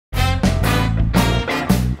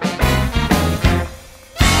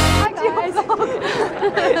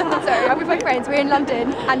my friends. We're in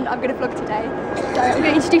London and I'm going to vlog today. So I'm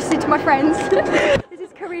going to introduce you to my friends. This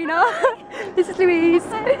is Karina, this is Louise,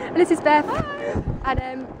 and this is Beth.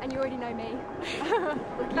 And you already know me.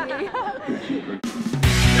 Look at you.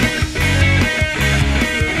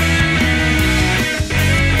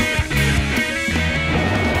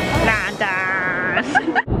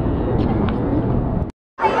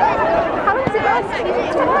 How long does it last?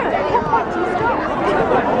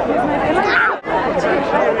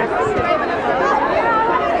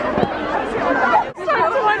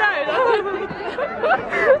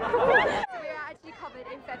 We're actually covered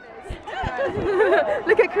in feathers.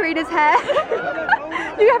 Look at Karina's hair.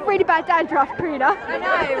 You have really bad dandruff, Karina. I know,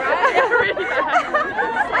 right? Yeah, really bad.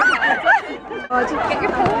 Oh, did you get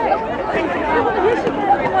your pillow?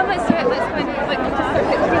 Come on, let's do it. Let's go and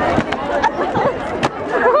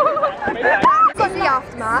I've got the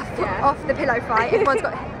aftermath of the pillow fight. Everyone's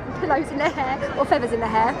got pillows in their hair or feathers in their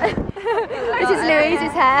hair. This is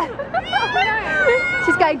Louise's hair.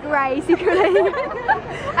 She's going grey secretly.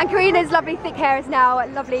 And Karina's lovely thick hair is now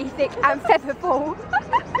lovely thick and featherful.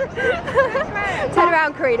 Turn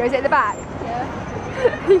around, Karina. Is it at the back? Yeah.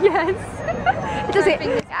 Yes.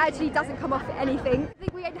 It actually doesn't come off anything. I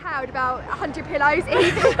think we inhaled about 100 pillows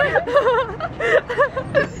each.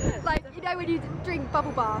 Like, you know when you drink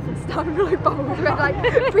bubble bath and stuff, like bubbles, we're like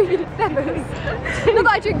breathing feathers. Not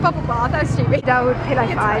that I drink bubble bath, that was stupid. No pillow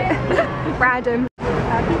fight. Random.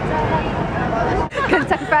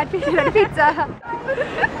 Kentucky Fried Pizza.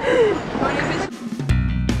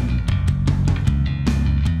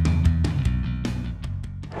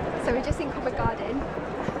 So we're just in Covent Garden.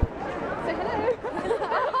 Say hello.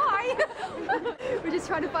 Hi. We're just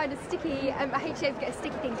trying to find a sticky, a H&M to get a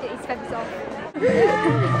sticky thing to get these feathers off.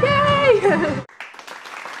 Yay!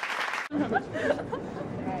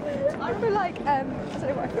 I feel like, I don't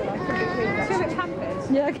know what I feel like. I feel like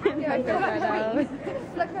pampered. Yeah, I feel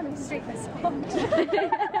like I'm having a street massage.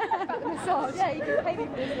 About the massage. Yeah, you can pay me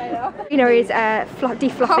for this later. Karina is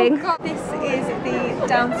defluffing. Oh God, this is the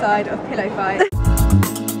downside of pillow fight.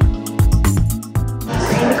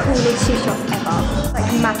 In the coolest shoe shop ever. Like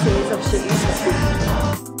masses of shoes.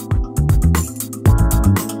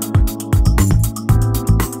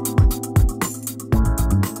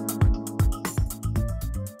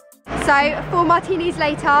 So, 4 martinis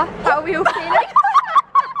later, how are we all feeling?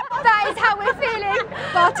 That is how we're feeling.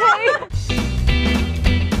 Bar 2.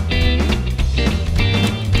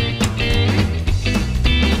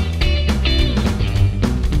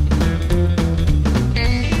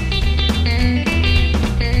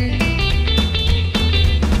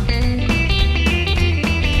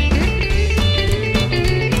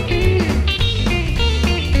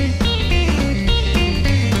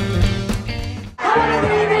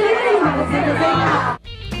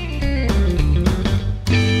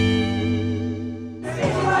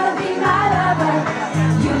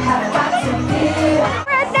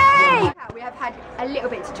 A little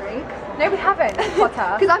bit to drink. No, we haven't,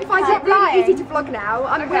 Potter. Because I find it really easy to vlog now.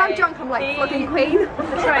 When I'm drunk, I'm like vlogging queen.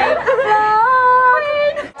 Queen!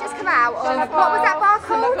 Just come out of, what was that bar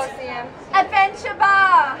called? Adventure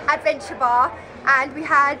Bar. Adventure Bar. And we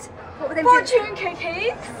had, what were them? Fortune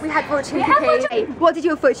cookies. We had fortune cookies. What did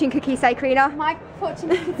your fortune cookie say, Karina? My fortune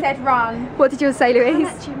cookie said run. What did yours say, Louise? I don't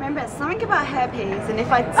actually remember. Something about herpes, and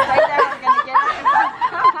if I stay there, I'm going to get it.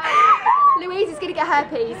 Louise is going to get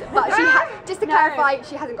herpes, but she just to clarify,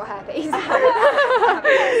 she hasn't got herpes.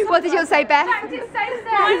 What did yours say, Beth? Mine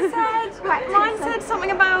said something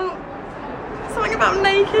about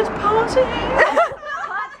naked partying.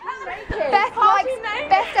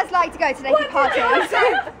 Beth does like to go to naked parties.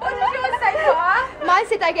 What did yours say, Sarah? Mine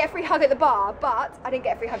said I get a free hug at the bar, but I didn't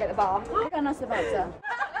get a free hug at the bar.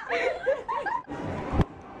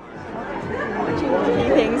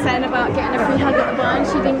 Thing saying about getting a free hug at the bar and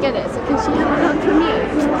she didn't get it, so can she have a hug from you?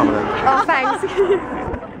 Oh, thanks.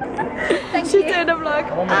 Thank you. She's doing a vlog.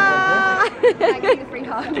 Thanks for the free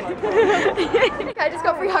hug. Okay, I just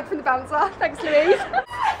got a free hug from the bouncer. Thanks, Louise.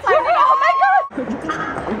 Oh my God!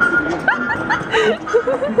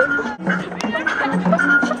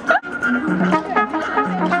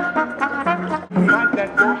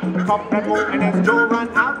 Pop and move, and as Joe ran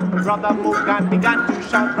out, brother moved and began to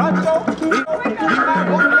shout, "Run, Joe!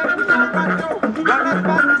 Run as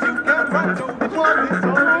fast as you can, run, Joe! Before this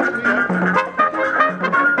all is clear."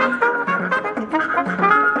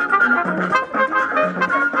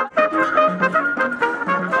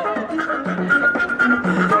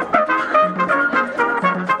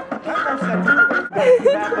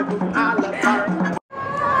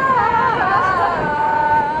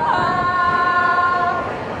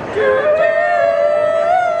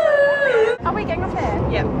 Are we getting off here?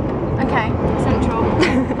 Yep. Okay.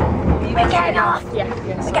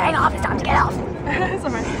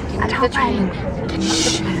 the train.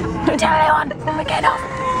 Don't tell anyone. We're getting off.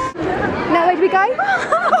 Now where do we go?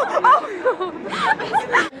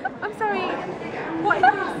 I'm sorry. What is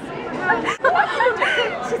this?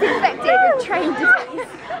 She's infected with train disease.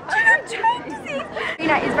 Train disease.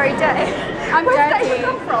 Rena is very dirty. I'm Where's dirty. that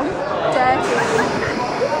come from? Dirty.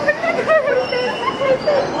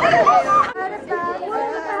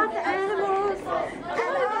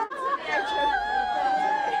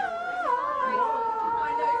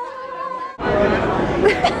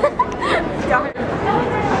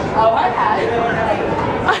 Oh, okay.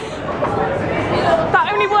 That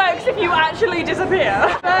only works if you actually disappear.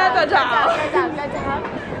 Further down.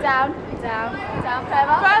 Down,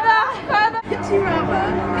 further. Further. Would you rather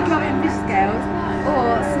be covered in fish scales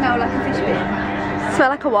or smell like a fish bin? Smell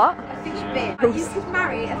like a what? A fish bin. You could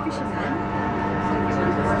marry a fisherman.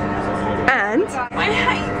 And I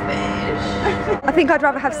hate fish. I think I'd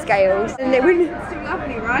rather have scales. And it wouldn't. It's still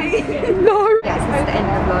lovely, right? No. Yes, this is the end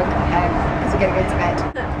of the vlog because we're going to go to bed.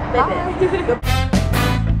 Bye.